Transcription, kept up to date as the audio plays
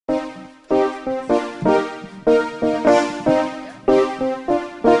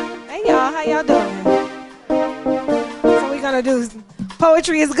to do?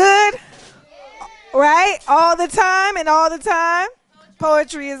 Poetry is good, right? All the time and all the time.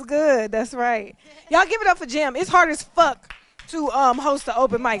 Poetry is good. That's right. Y'all give it up for Jim. It's hard as fuck to host an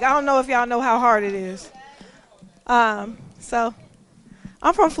open mic. I don't know if y'all know how hard it is. So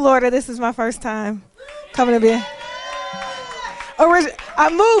I'm from Florida. This is my first time coming to be. I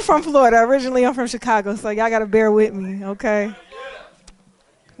moved from Florida. Originally, I'm from Chicago, so y'all got to bear with me, okay?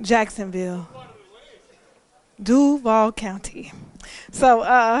 Jacksonville. Duval County. So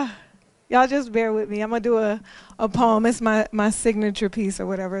y'all just bear with me. I'm going to do a poem. It's my signature piece or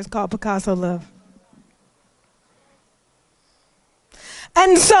whatever. It's called Picasso Love.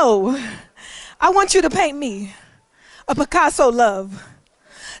 And so, I want you to paint me a Picasso love,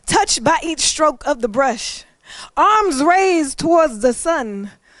 touched by each stroke of the brush, arms raised towards the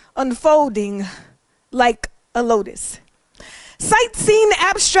sun, unfolding like a lotus. Sight-seen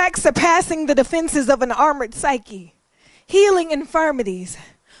abstract surpassing the defenses of an armored psyche, healing infirmities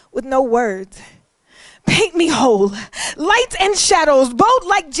with no words. Paint me whole, light and shadows, bold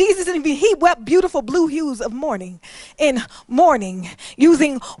like Jesus, and he wept beautiful blue hues of mourning. In mourning,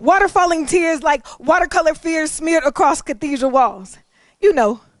 using water-falling tears like watercolor fears smeared across cathedral walls. You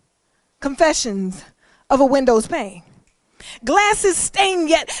know, confessions of a window's pane. Glasses stained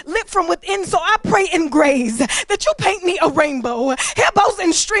yet lit from within, so I pray in grace that you paint me a rainbow. Hair bows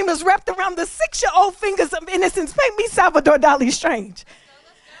and streamers wrapped around the 6-year-old fingers of innocence. Paint me Salvador Dali strange.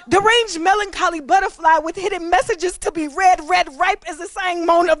 Deranged melancholy butterfly with hidden messages to be read, ripe as a sighing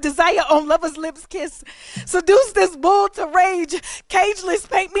moan of desire on lover's lips kiss. Seduce this bull to rage, cageless,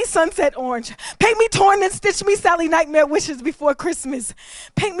 paint me sunset orange. Paint me torn and stitch me Sally nightmare wishes before Christmas.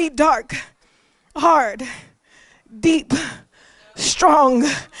 Paint me dark, hard, deep, strong.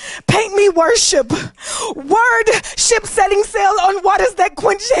 Paint me worship. Word ship setting sail on waters that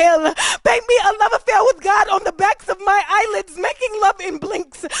quench hell. Paint me a love affair with God on the backs of my eyelids, making love in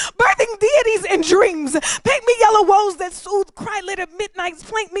blinks, birthing deities in dreams. Paint me yellow woes that soothe cry-littered midnights.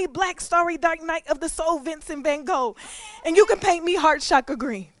 Paint me black starry dark night of the soul, Vincent van Gogh. And you can paint me heart chakra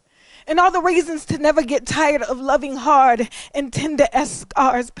green. And all the reasons to never get tired of loving hard and tender as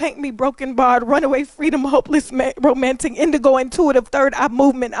scars. Paint me broken barred, runaway freedom, hopeless, romantic, indigo, intuitive, third eye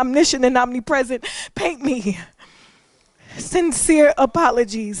movement, omniscient and omnipresent. Paint me sincere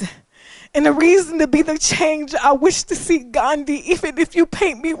apologies and a reason to be the change I wish to see Gandhi, even if you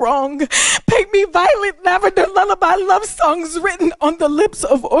paint me wrong. Paint me violet lavender lullaby love songs written on the lips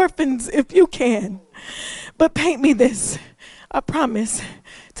of orphans if you can. But paint me this, I promise,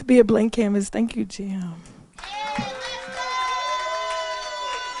 to be a blank canvas. Thank you, Jim.